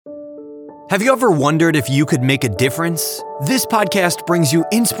Have you ever wondered if you could make a difference? This podcast brings you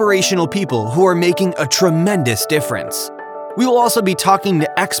inspirational people who are making a tremendous difference. We will also be talking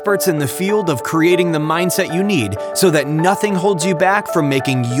to experts in the field of creating the mindset you need so that nothing holds you back from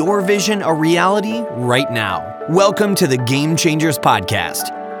making your vision a reality right now. Welcome to the Game Changers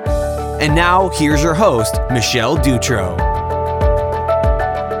Podcast. And now, here's your host, Michelle Dutro.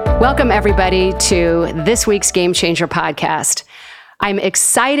 Welcome, everybody, to this week's Game Changer Podcast. I'm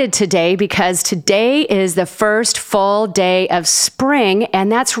excited today because today is the first full day of spring,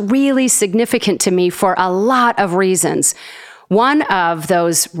 and that's really significant to me for a lot of reasons. One of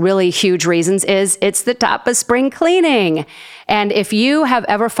those really huge reasons is it's the top of spring cleaning. And if you have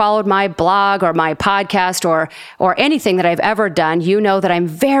ever followed my blog or my podcast or anything that I've ever done, you know that I'm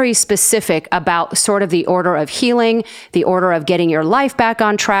very specific about sort of the order of healing, the order of getting your life back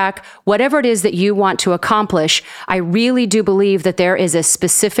on track, whatever it is that you want to accomplish. I really do believe that there is a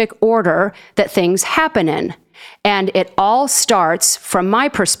specific order that things happen in. And it all starts, from my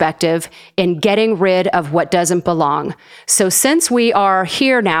perspective, in getting rid of what doesn't belong. So since we are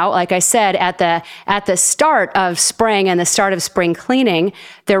here now, like I said, at the start of spring and the start of spring cleaning,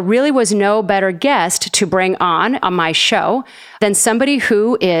 there really was no better guest to bring on my show than somebody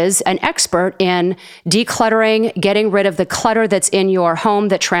who is an expert in decluttering, getting rid of the clutter that's in your home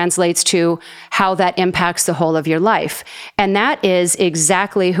that translates to how that impacts the whole of your life. And that is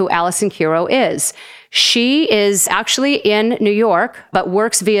exactly who Alison Kero is. She is actually in New York, but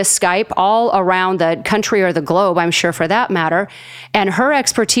works via Skype all around the country or the globe, I'm sure, for that matter. And her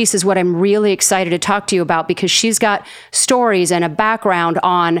expertise is what I'm really excited to talk to you about, because she's got stories and a background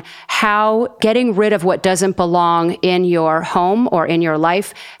on how getting rid of what doesn't belong in your home or in your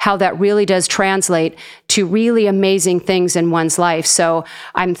life, how that really does translate to really amazing things in one's life. So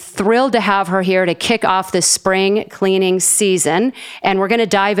I'm thrilled to have her here to kick off the spring cleaning season. And we're going to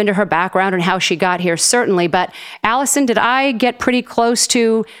dive into her background and how she got here, certainly. But Alison, did I get pretty close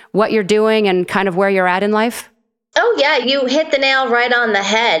to what you're doing and kind of where you're at in life? Oh, yeah, you hit the nail right on the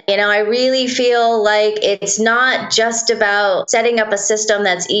head. I really feel like it's not just about setting up a system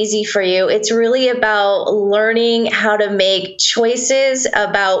that's easy for you. It's really about learning how to make choices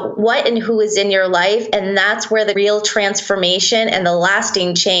about what and who is in your life. And that's where the real transformation and the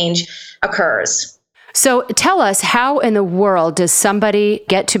lasting change occurs. So tell us, how in the world does somebody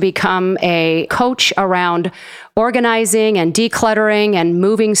get to become a coach around organizing and decluttering and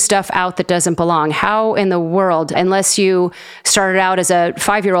moving stuff out that doesn't belong? How in the world, unless you started out as a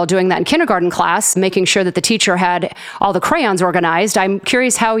 5-year-old doing that in kindergarten class, making sure that the teacher had all the crayons organized, I'm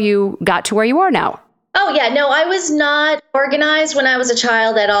curious how you got to where you are now. Oh, yeah. No, I was not organized when I was a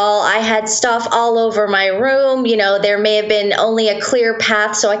child at all. I had stuff all over my room. There may have been only a clear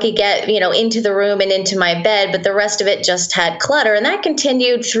path so I could get, into the room and into my bed, but the rest of it just had clutter. And that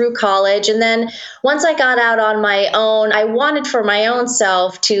continued through college. And then once I got out on my own, I wanted for my own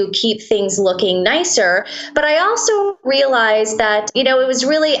self to keep things looking nicer. But I also realized that, it was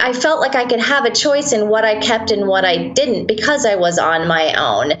really, I felt like I could have a choice in what I kept and what I didn't because I was on my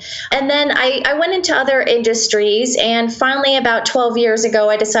own. And then I went into other industries. And finally, about 12 years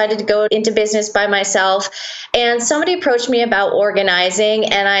ago, I decided to go into business by myself. And somebody approached me about organizing.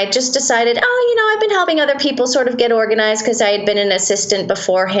 And I just decided, I've been helping other people sort of get organized because I had been an assistant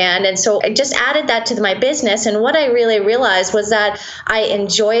beforehand. And so I just added that to my business. And what I really realized was that I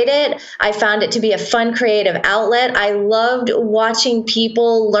enjoyed it. I found it to be a fun, creative outlet. I loved watching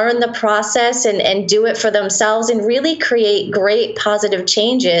people learn the process and do it for themselves and really create great positive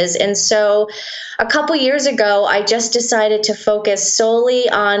changes. And so a couple years ago, I just decided to focus solely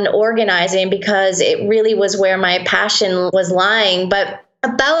on organizing because it really was where my passion was lying. But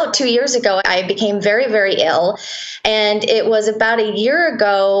about 2 years ago, I became very, very ill. And it was about a year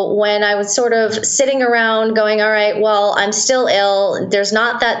ago when I was sort of sitting around going, all right, well, I'm still ill. There's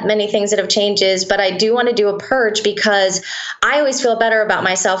not that many things that have changed, but I do want to do a purge because I always feel better about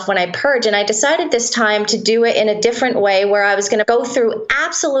myself when I purge. And I decided this time to do it in a different way where I was going to go through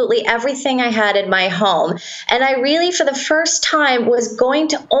absolutely everything I had in my home. And I really, for the first time, was going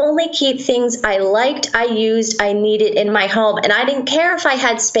to only keep things I liked, I used, I needed in my home. And I didn't care if I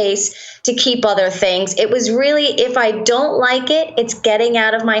had space to keep other things. It was really, if I don't like it, it's getting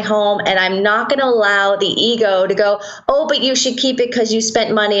out of my home, and I'm not going to allow the ego to go, oh, but you should keep it because you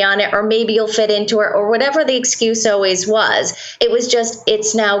spent money on it, or maybe you'll fit into it, or whatever the excuse always was. It was just,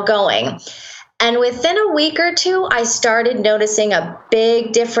 it's now going. And within a week or two, I started noticing a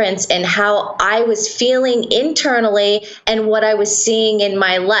big difference in how I was feeling internally and what I was seeing in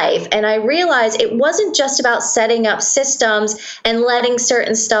my life. And I realized it wasn't just about setting up systems and letting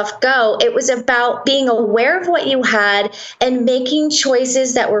certain stuff go. It was about being aware of what you had and making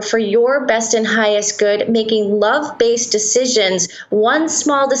choices that were for your best and highest good, making love-based decisions, one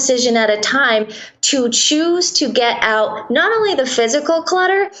small decision at a time, to choose to get out not only the physical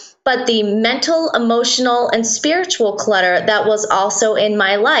clutter, but the mental, emotional, and spiritual clutter that was also in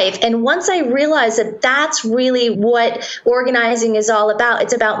my life. And once I realized that that's really what organizing is all about,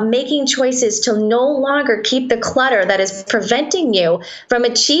 it's about making choices to no longer keep the clutter that is preventing you from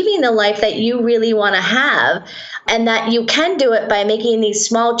achieving the life that you really want to have. And that you can do it by making these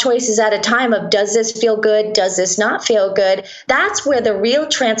small choices at a time of, does this feel good? Does this not feel good? That's where the real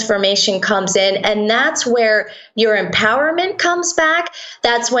transformation comes in. And that's where your empowerment comes back.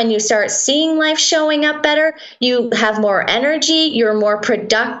 That's when you start seeing life showing up better. You have more energy. You're more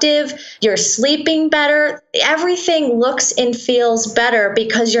productive. You're sleeping better. Everything looks and feels better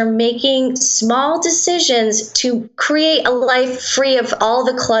because you're making small decisions to create a life free of all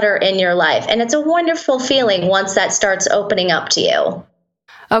the clutter in your life. And it's a wonderful feeling once that starts opening up to you.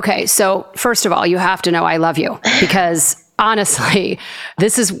 Okay, so first of all, you have to know I love you because honestly,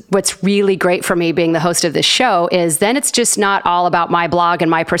 this is what's really great for me being the host of this show is then it's just not all about my blog and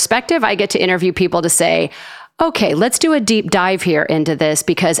my perspective. I get to interview people to say, okay, let's do a deep dive here into this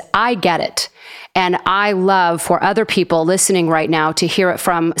because I get it. And I love for other people listening right now to hear it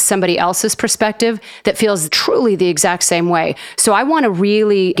from somebody else's perspective that feels truly the exact same way. So I want to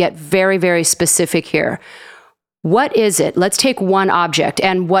really get very, very specific here. What is it? Let's take one object.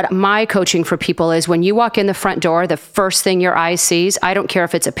 And what my coaching for people is when you walk in the front door, the first thing your eye sees, I don't care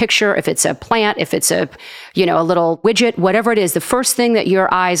if it's a picture, if it's a plant, if it's a little widget, whatever it is, the first thing that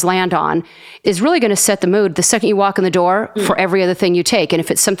your eyes land on is really going to set the mood the second you walk in the door for every other thing you take. And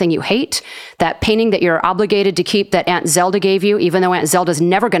if it's something you hate, that painting that you're obligated to keep that Aunt Zelda gave you, even though Aunt Zelda's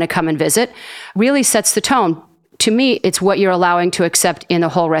never going to come and visit, really sets the tone. To me, it's what you're allowing to accept in the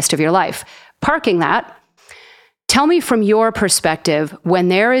whole rest of your life. Parking that, tell me from your perspective, when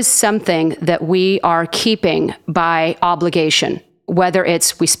there is something that we are keeping by obligation, whether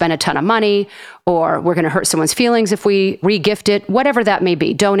it's we spend a ton of money or we're going to hurt someone's feelings if we re-gift it, whatever that may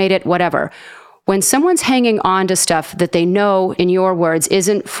be, donate it, whatever. When someone's hanging on to stuff that they know, in your words,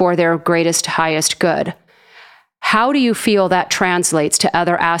 isn't for their greatest, highest good, how do you feel that translates to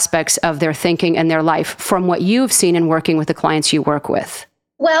other aspects of their thinking and their life from what you've seen in working with the clients you work with?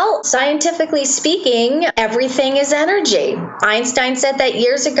 Well, scientifically speaking, everything is energy. Einstein said that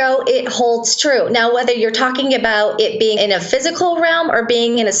years ago. It holds true. Now, whether you're talking about it being in a physical realm or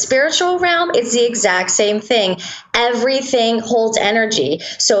being in a spiritual realm, it's the exact same thing. Everything holds energy.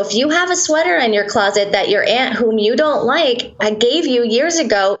 So if you have a sweater in your closet that your aunt, whom you don't like, gave you years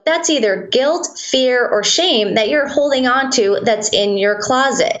ago, that's either guilt, fear, or shame that you're holding on to that's in your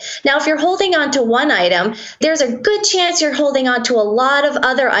closet. Now, if you're holding on to one item, there's a good chance you're holding on to a lot of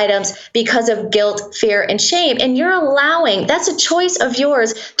other items because of guilt, fear, and shame. And you're allowing, that's a choice of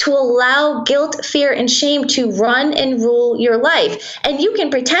yours to allow guilt, fear, and shame to run and rule your life. And you can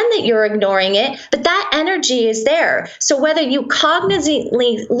pretend that you're ignoring it, but that energy is there. So whether you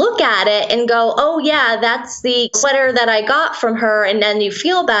cognizantly look at it and go, oh yeah, that's the sweater that I got from her, and then you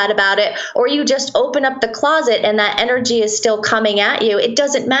feel bad about it, or you just open up the closet and that energy is still coming at you, it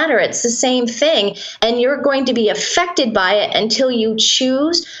doesn't matter. It's the same thing. And you're going to be affected by it until you choose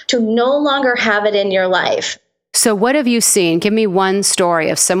to no longer have it in your life. So what have you seen? Give me one story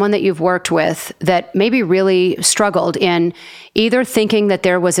of someone that you've worked with that maybe really struggled in either thinking that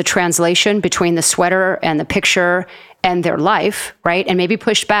there was a translation between the sweater and the picture and their life, right? And maybe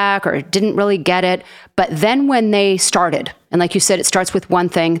pushed back or didn't really get it. But then when they started, and like you said, it starts with one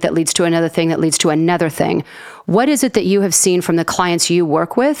thing that leads to another thing that leads to another thing. What is it that you have seen from the clients you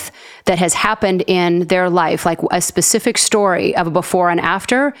work with that has happened in their life, like a specific story of a before and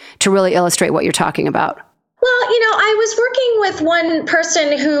after to really illustrate what you're talking about? Well, I was working with one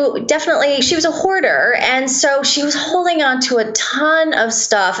person who definitely, she was a hoarder. And so she was holding on to a ton of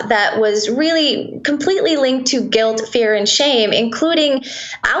stuff that was really completely linked to guilt, fear, and shame, including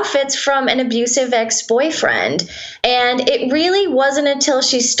outfits from an abusive ex-boyfriend. And it really wasn't until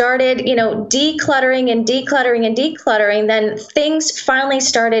she started, decluttering and decluttering and decluttering, then things finally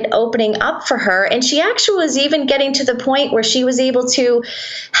started opening up for her. And she actually was even getting to the point where she was able to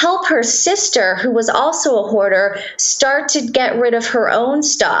help her sister, who was also a hoarder start to get rid of her own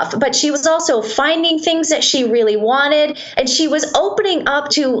stuff. But she was also finding things that she really wanted, and she was opening up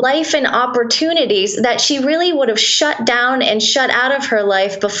to life and opportunities that she really would have shut down and shut out of her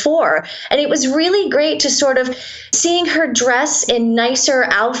life before. And it was really great to sort of seeing her dress in nicer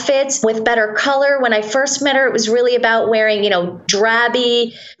outfits with better color. When I first met her, it was really about wearing,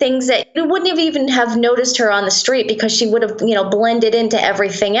 drabby things that you wouldn't have even have noticed her on the street because she would have, blended into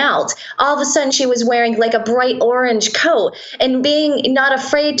everything else. All of a sudden, she was wearing like a bright orange coat and being not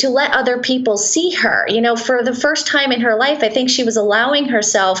afraid to let other people see her. For the first time in her life, I think she was allowing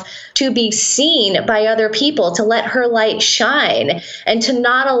herself to be seen by other people, to let her light shine and to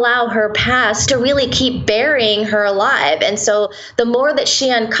not allow her past to really keep burying her alive. And so the more that she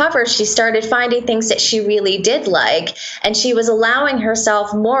uncovered, she started finding things that she really did like, and she was allowing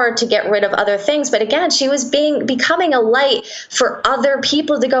herself more to get rid of other things. But again, she was becoming a light for other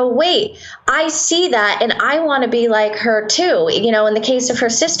people to go, wait, I see that and I want to be like her too, in the case of her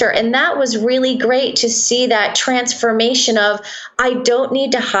sister. And that was really great to see that transformation of, I don't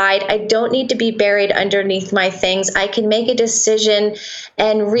need to hide. I don't need to be buried underneath my things. I can make a decision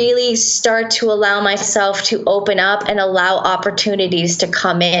and really start to allow myself to open up and allow opportunities to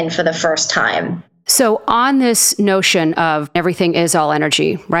come in for the first time. So on this notion of everything is all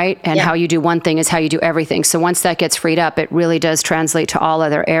energy, right? And how you do one thing is how you do everything. So once that gets freed up, it really does translate to all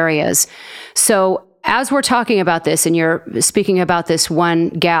other areas. So as we're talking about this, and you're speaking about this one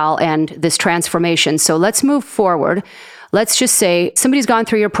gal and this transformation, so let's move forward. Let's just say somebody's gone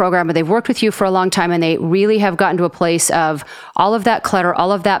through your program, or they've worked with you for a long time, and they really have gotten to a place of all of that clutter,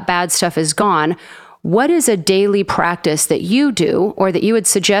 all of that bad stuff is gone. What is a daily practice that you do or that you would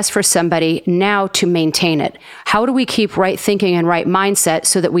suggest for somebody now to maintain it? How do we keep right thinking and right mindset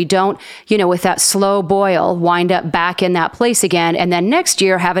so that we don't, with that slow boil, wind up back in that place again, and then next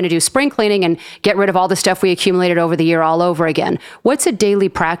year having to do spring cleaning and get rid of all the stuff we accumulated over the year all over again? What's a daily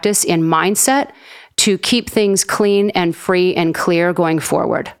practice in mindset to keep things clean and free and clear going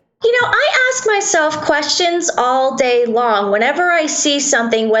forward? I ask myself questions all day long. Whenever I see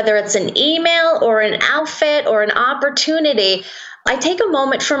something, whether it's an email or an outfit or an opportunity, I take a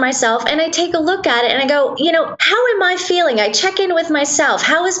moment for myself and I take a look at it and I go, how am I feeling? I check in with myself.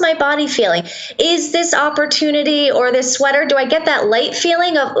 How is my body feeling? Is this opportunity or this sweater, do I get that light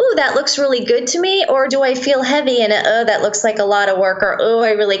feeling of, ooh, that looks really good to me? Or do I feel heavy and, oh, that looks like a lot of work, or, oh, I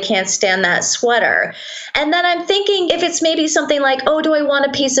really can't stand that sweater? And then I'm thinking if it's maybe something like, oh, do I want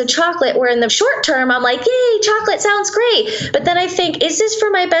a piece of chocolate? Where in the short term, I'm like, yay, chocolate sounds great. But then I think, is this for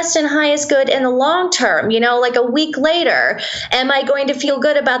my best and highest good in the long term? Like a week later, am I going to feel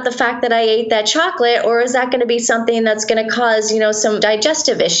good about the fact that I ate that chocolate, or is that going to be something that's going to cause, some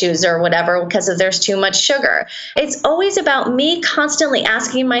digestive issues or whatever because there's too much sugar? It's always about me constantly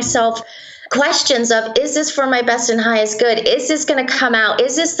asking myself questions of, is this for my best and highest good? Is this going to come out?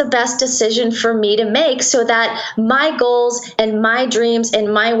 Is this the best decision for me to make so that my goals and my dreams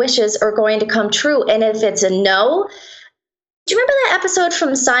and my wishes are going to come true? And if it's a no, do you remember that episode from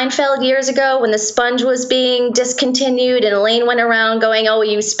Seinfeld years ago when the sponge was being discontinued and Elaine went around going, oh, are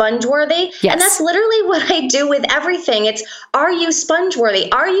you sponge worthy? Yes. And that's literally what I do with everything. It's, are you sponge worthy?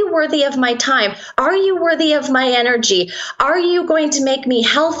 Are you worthy of my time? Are you worthy of my energy? Are you going to make me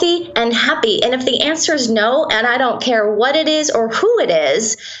healthy and happy? And if the answer is no, and I don't care what it is or who it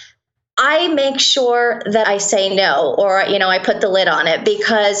is, I make sure that I say no, or, I put the lid on it,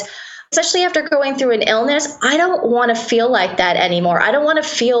 because especially after going through an illness, I don't want to feel like that anymore. I don't want to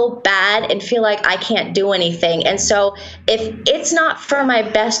feel bad and feel like I can't do anything. And so if it's not for my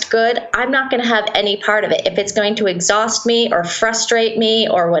best good, I'm not going to have any part of it. If it's going to exhaust me or frustrate me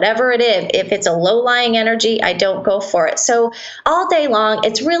or whatever it is, if it's a low-lying energy, I don't go for it. So all day long,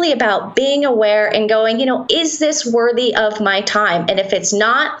 it's really about being aware and going, is this worthy of my time? And if it's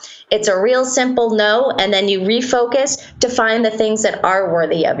not, it's a real simple no, and then you refocus to find the things that are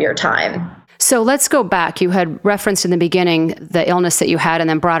worthy of your time. So let's go back. You had referenced in the beginning the illness that you had and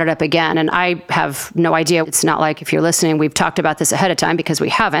then brought it up again. And I have no idea. It's not like, if you're listening, we've talked about this ahead of time, because we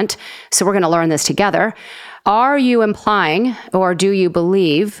haven't. So we're going to learn this together. Are you implying, or do you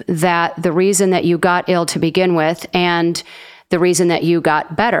believe, that the reason that you got ill to begin with and the reason that you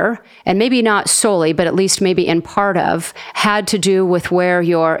got better, and maybe not solely, but at least maybe in part of, had to do with where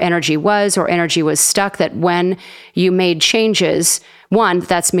your energy was or energy was stuck, that when you made changes, one,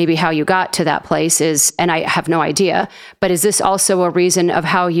 that's maybe how you got to that place and I have no idea, but is this also a reason of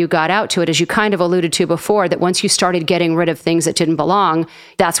how you got out to it? As you kind of alluded to before, that once you started getting rid of things that didn't belong,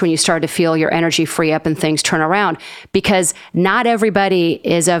 that's when you started to feel your energy free up and things turn around. Because not everybody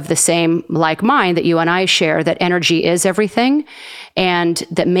is of the same like mind that you and I share, that energy is everything, and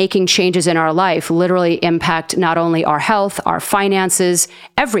that making changes in our life literally impact not only our health, our finances,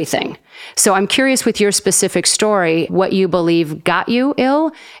 everything. So I'm curious with your specific story, what you believe got you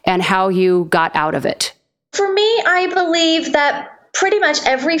ill and how you got out of it. For me, I believe that pretty much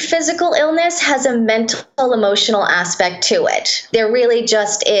every physical illness has a mental, emotional aspect to it. There really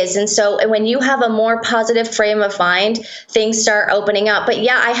just is. And so when you have a more positive frame of mind, things start opening up. But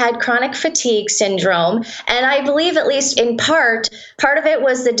yeah, I had chronic fatigue syndrome. And I believe, at least in part of it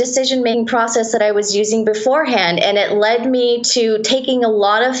was the decision-making process that I was using beforehand. And it led me to taking a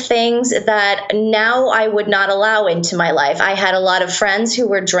lot of things that now I would not allow into my life. I had a lot of friends who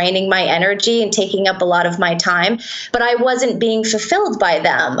were draining my energy and taking up a lot of my time, but I wasn't being fulfilled by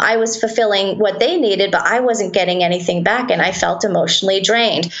them. I was fulfilling what they needed, but I wasn't getting anything back, and I felt emotionally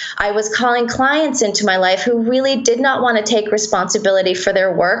drained. I was calling clients into my life who really did not want to take responsibility for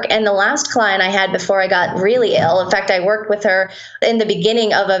their work. And the last client I had before I got really ill, in fact, I worked with her in the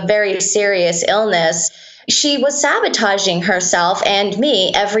beginning of a very serious illness. She was sabotaging herself and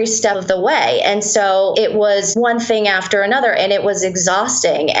me every step of the way. And so it was one thing after another, and it was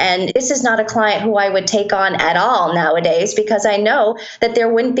exhausting. And this is not a client who I would take on at all nowadays, because I know that there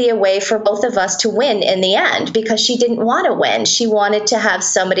wouldn't be a way for both of us to win in the end, because she didn't want to win. She wanted to have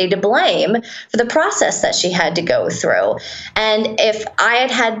somebody to blame for the process that she had to go through. And if I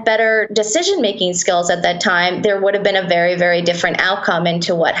had had better decision-making skills at that time, there would have been a very, very different outcome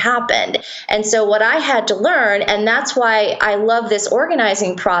into what happened. And so what I had to learn, and that's why I love this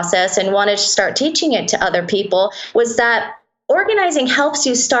organizing process and wanted to start teaching it to other people, was that organizing helps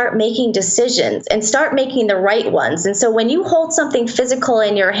you start making decisions and start making the right ones. And so when you hold something physical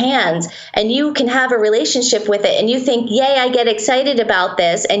in your hands and you can have a relationship with it and you think, yay, I get excited about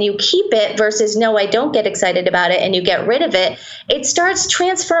this, and you keep it versus no, I don't get excited about it, and you get rid of it, it starts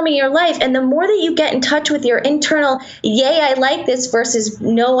transforming your life. And the more that you get in touch with your internal, yay, I like this versus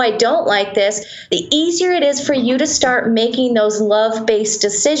no, I don't like this, the easier it is for you to start making those love-based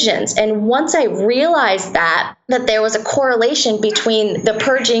decisions. And once I realized that there was a correlation between the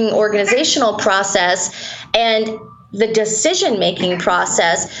purging organizational process and the decision-making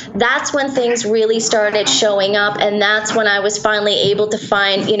process, that's when things really started showing up. And that's when I was finally able to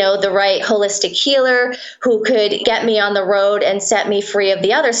find, the right holistic healer who could get me on the road and set me free of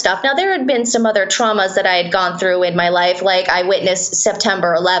the other stuff. Now, there had been some other traumas that I had gone through in my life, like I witnessed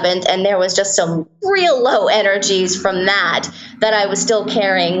September 11th, and there was just some real low energies from that I was still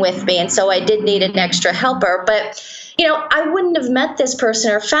carrying with me. And so I did need an extra helper. But I wouldn't have met this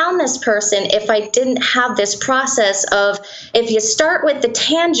person or found this person if I didn't have this process of, if you start with the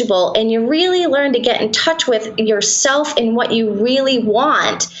tangible and you really learn to get in touch with yourself and what you really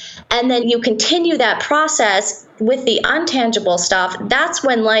want, and then you continue that process with the untangible stuff, that's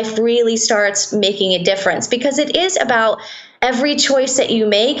when life really starts making a difference, because it is about every choice that you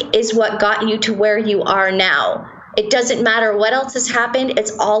make is what got you to where you are now. It doesn't matter what else has happened.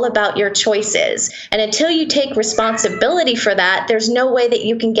 It's all about your choices. And until you take responsibility for that, there's no way that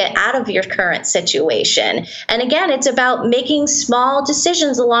you can get out of your current situation. And again, it's about making small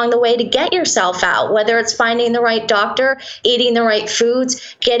decisions along the way to get yourself out, whether it's finding the right doctor, eating the right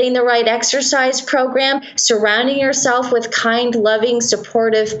foods, getting the right exercise program, surrounding yourself with kind, loving,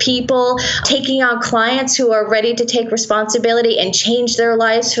 supportive people, taking on clients who are ready to take responsibility and change their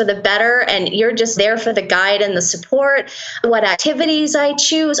lives for the better. And you're just there for the guide and the support, what activities I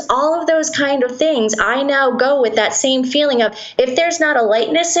choose, all of those kind of things. I now go with that same feeling of, if there's not a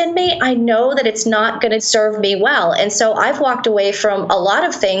lightness in me, I know that it's not going to serve me well. And so I've walked away from a lot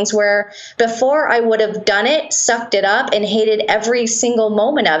of things where before I would have done it, sucked it up, and hated every single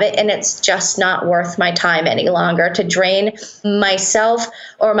moment of it. And it's just not worth my time any longer to drain myself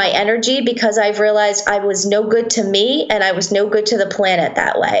or my energy, because I've realized I was no good to me and I was no good to the planet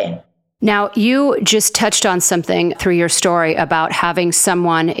that way. Now, you just touched on something through your story about having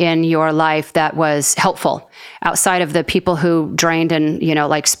someone in your life that was helpful outside of the people who drained and,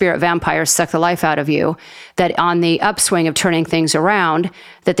 like spirit vampires suck the life out of you, that on the upswing of turning things around,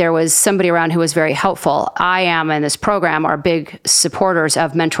 that there was somebody around who was very helpful. I am, in this program, are big supporters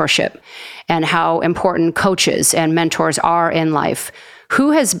of mentorship and how important coaches and mentors are in life.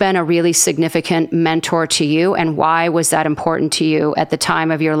 Who has been a really significant mentor to you, and why was that important to you at the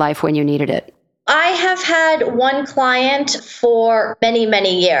time of your life when you needed it? I have had one client for many,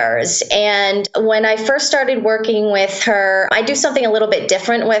 many years. And when I first started working with her, I do something a little bit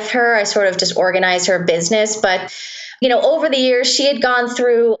different with her. I sort of just organize her business. But over the years, she had gone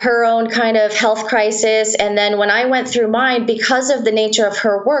through her own kind of health crisis. And then when I went through mine, because of the nature of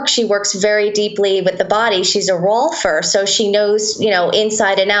her work, she works very deeply with the body. She's a rolfer, so she knows,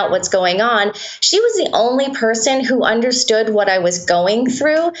 inside and out what's going on. She was the only person who understood what I was going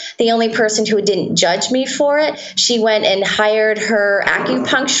through, the only person who didn't judge me for it. She went and hired her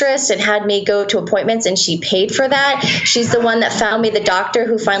acupuncturist and had me go to appointments, and she paid for that. She's the one that found me the doctor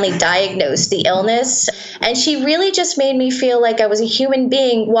who finally diagnosed the illness. And she really just made me feel like I was a human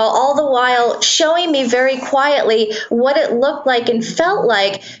being, while all the while showing me very quietly what it looked like and felt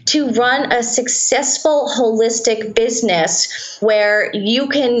like to run a successful holistic business where you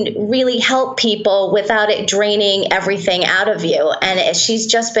can really help people without it draining everything out of you. And she's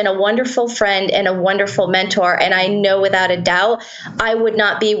just been a wonderful friend and a wonderful mentor. And I know without a doubt, I would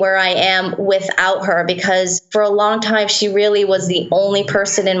not be where I am without her, because for a long time, she really was the only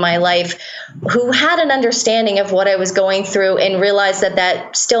person in my life who had an understanding of what I was going through and realized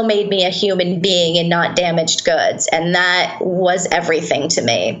that still made me a human being and not damaged goods. And that was everything to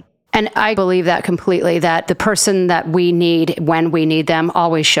me. And I believe that completely, that the person that we need when we need them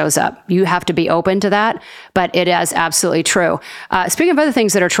always shows up. You have to be open to that, but it is absolutely true. Speaking of other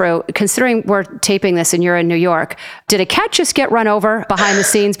things that are true, considering we're taping this and you're in New York, did a cat just get run over behind the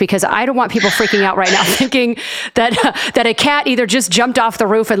scenes? Because I don't want people freaking out right now thinking that a cat either just jumped off the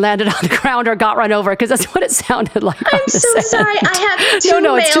roof and landed on the ground or got run over, because that's what it sounded like. I'm so sorry. I have two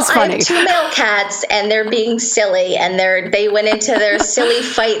male cats, and they're being silly, and they went into their silly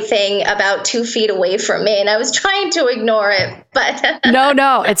fight thing about 2 feet away from me, and I was trying to ignore it, but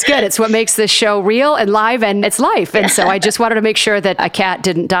no, it's good. It's what makes this show real and live, and it's life. And so I just wanted to make sure that a cat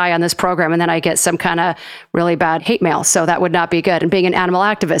didn't die on this program, and then I get some kind of really bad hate mail. So that would not be good. And being an animal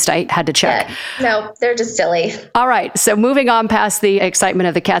activist, I had to check. Yeah. No, they're just silly. All right. So moving on past the excitement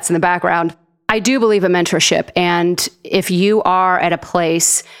of the cats in the background, I do believe in mentorship. And if you are at a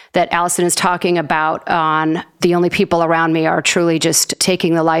place that Alison is talking about on the only people around me are truly just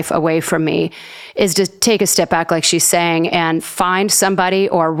taking the life away from me, is to take a step back, like she's saying, and find somebody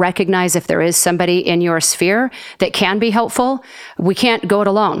or recognize if there is somebody in your sphere that can be helpful. We can't go it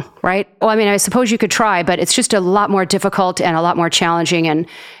alone, right? Well, I mean, I suppose you could try, but it's just a lot more difficult and a lot more challenging and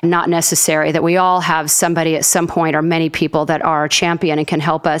not necessary. That we all have somebody at some point, or many people that are a champion and can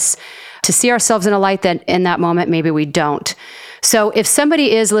help us to see ourselves in a light that in that moment maybe we don't. So if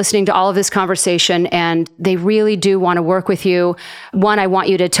somebody is listening to all of this conversation and they really do want to work with you, one, I want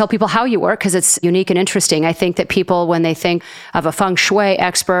you to tell people how you work, because it's unique and interesting. I think that people, when they think of a feng shui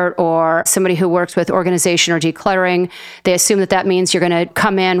expert or somebody who works with organization or decluttering, they assume that means you're going to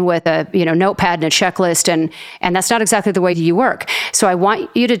come in with a notepad and a checklist, and that's not exactly the way you work. So I want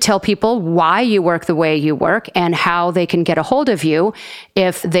you to tell people why you work the way you work and how they can get a hold of you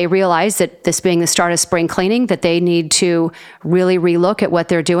if they realize that, this being the start of spring cleaning, that they need to really relook at what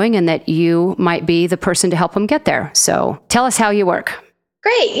they're doing and that you might be the person to help them get there. So tell us how you work.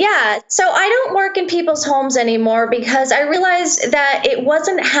 Great. Yeah. So I don't work in people's homes anymore because I realized that it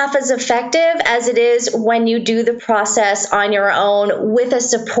wasn't half as effective as it is when you do the process on your own with a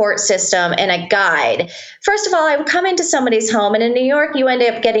support system and a guide. First of all, I would come into somebody's home, and in New York, you end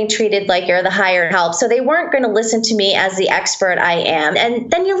up getting treated like you're the hired help. So they weren't going to listen to me as the expert I am. And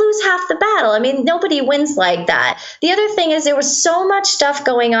then you lose half the battle. I mean, nobody wins like that. The other thing is there was so much stuff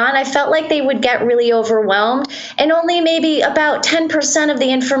going on. I felt like they would get really overwhelmed, and only maybe about 10% of the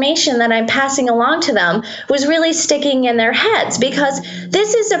information that I'm passing along to them was really sticking in their heads, because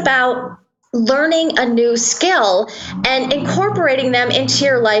this is about learning a new skill and incorporating them into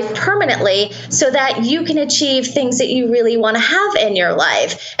your life permanently so that you can achieve things that you really want to have in your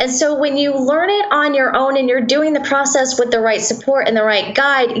life. And so when you learn it on your own and you're doing the process with the right support and the right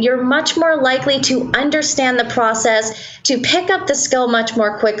guide, you're much more likely to understand the process, to pick up the skill much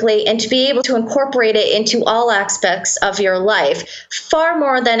more quickly, and to be able to incorporate it into all aspects of your life, far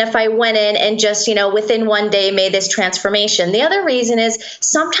more than if I went in and just, within one day made this transformation. The other reason is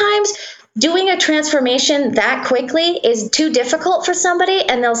sometimes doing a transformation that quickly is too difficult for somebody,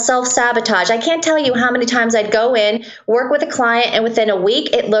 and they'll self-sabotage. I can't tell you how many times I'd go in, work with a client, and within a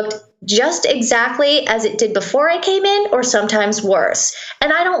week, it looked just exactly as it did before I came in, or sometimes worse.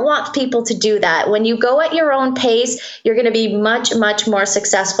 And I don't want people to do that. When you go at your own pace, you're going to be much, much more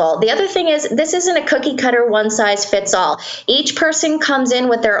successful. The other thing is, this isn't a cookie cutter, one size fits all. Each person comes in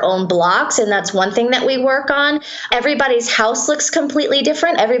with their own blocks, and that's one thing that we work on. Everybody's house looks completely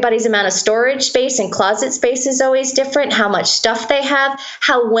different. Everybody's amount of storage space and closet space is always different. How much stuff they have,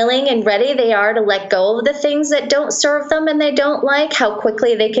 how willing and ready they are to let go of the things that don't serve them and they don't like, how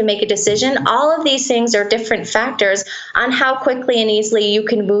quickly they can make a decision. All of these things are different factors on how quickly and easily you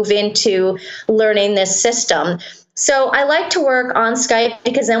can move into learning this system. So I like to work on Skype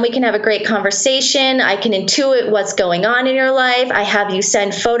because then we can have a great conversation. I can intuit what's going on in your life. I have you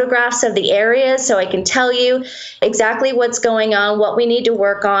send photographs of the areas so I can tell you exactly what's going on, what we need to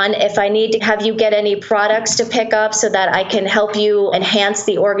work on. If I need to have you get any products to pick up so that I can help you enhance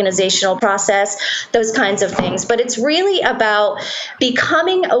the organizational process, those kinds of things. But it's really about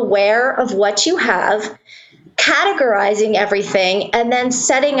becoming aware of what you have, categorizing everything, and then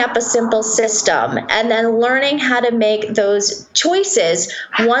setting up a simple system, and then learning how to make those choices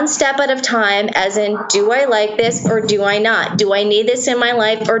one step at a time, as in, do I like this or do I not? Do I need this in my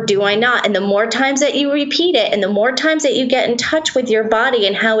life or do I not? And the more times that you repeat it, and the more times that you get in touch with your body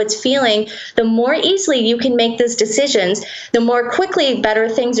and how it's feeling, the more easily you can make those decisions, the more quickly better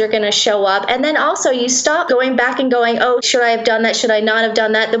things are going to show up. And then also you stop going back and going, oh, should I have done that? Should I not have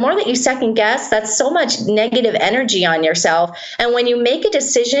done that? The more that you second guess, that's so much negative energy on yourself. And when you make a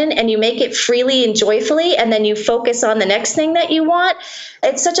decision and you make it freely and joyfully, and then you focus on the next thing that you want,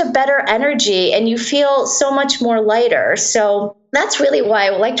 it's such a better energy and you feel so much more lighter. So that's really why I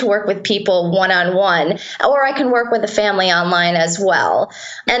like to work with people one-on-one, or I can work with a family online as well.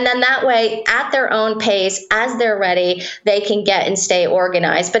 And then that way, at their own pace, as they're ready, they can get and stay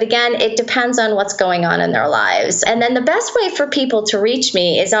organized. But again, it depends on what's going on in their lives. And then the best way for people to reach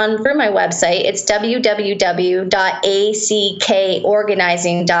me is through my website. It's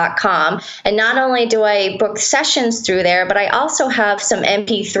www.ackorganizing.com. And not only do I book sessions through there, but I also have some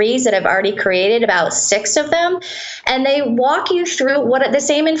MP3s that I've already created, about 6 of them. And they walk you through the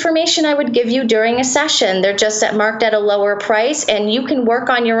same information I would give you during a session. They're just marked at a lower price, and you can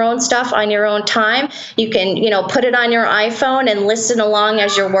work on your own stuff on your own time. You can, put it on your iPhone and listen along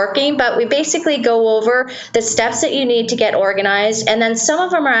as you're working. But we basically go over the steps that you need to get organized. And then some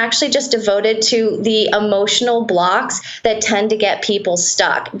of them are actually just devoted to the emotional blocks that tend to get people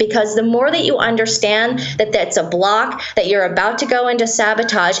stuck. Because the more that you understand that that's a block, that you're about to go into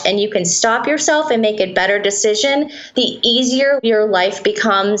sabotage, and you can stop yourself and make a better decision, the easier your life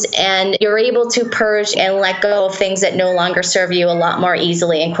becomes, and you're able to purge and let go of things that no longer serve you a lot more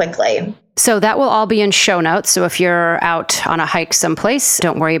easily and quickly. So that will all be in show notes. So if you're out on a hike someplace,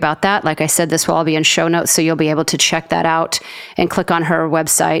 don't worry about that. Like I said, this will all be in show notes, so you'll be able to check that out and click on her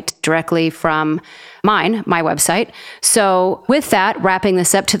website directly from my website. So with that, wrapping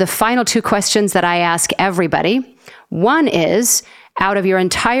this up to the final 2 questions that I ask everybody. One is, out of your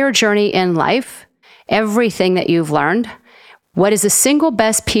entire journey in life, everything that you've learned, what is the single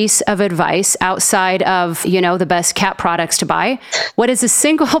best piece of advice outside of, the best cat products to buy? What is the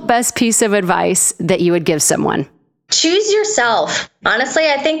single best piece of advice that you would give someone? Choose yourself. Honestly,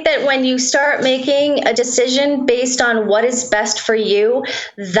 I think that when you start making a decision based on what is best for you,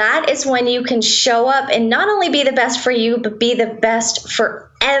 that is when you can show up and not only be the best for you, but be the best for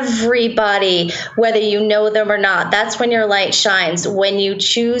everybody, whether you know them or not. That's when your light shines, when you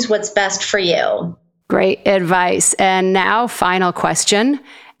choose what's best for you. Great advice. And now, final question.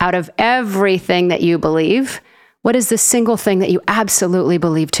 Out of everything that you believe, what is the single thing that you absolutely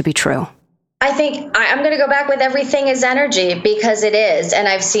believe to be true? I think I'm going to go back with everything is energy, because it is. And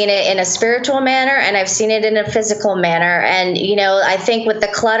I've seen it in a spiritual manner, and I've seen it in a physical manner. And, I think with the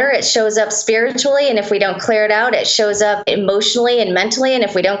clutter, it shows up spiritually. And if we don't clear it out, it shows up emotionally and mentally. And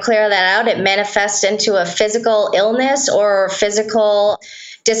if we don't clear that out, it manifests into a physical illness or physical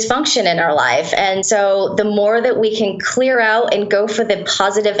dysfunction in our life. And so the more that we can clear out and go for the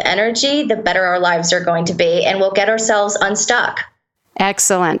positive energy, the better our lives are going to be, and we'll get ourselves unstuck.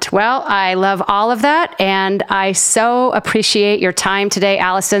 Excellent. Well, I love all of that. And I so appreciate your time today,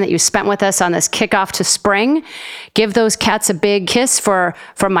 Alison, that you spent with us on this kickoff to spring. Give those cats a big kiss from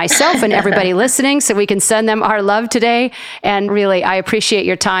myself and everybody listening, so we can send them our love today. And really, I appreciate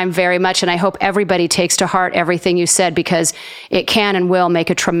your time very much. And I hope everybody takes to heart everything you said, because it can and will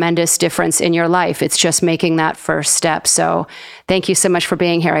make a tremendous difference in your life. It's just making that first step. So thank you so much for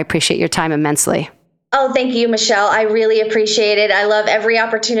being here. I appreciate your time immensely. Oh, thank you, Michelle. I really appreciate it. I love every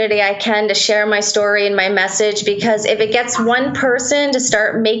opportunity I can to share my story and my message, because if it gets one person to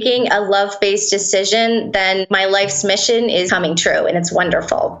start making a love-based decision, then my life's mission is coming true, and it's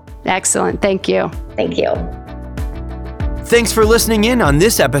wonderful. Excellent. Thank you. Thank you. Thanks for listening in on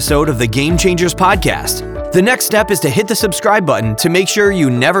this episode of the Game Changers podcast. The next step is to hit the subscribe button to make sure you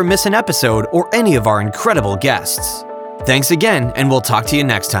never miss an episode or any of our incredible guests. Thanks again, and we'll talk to you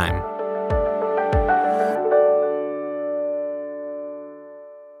next time.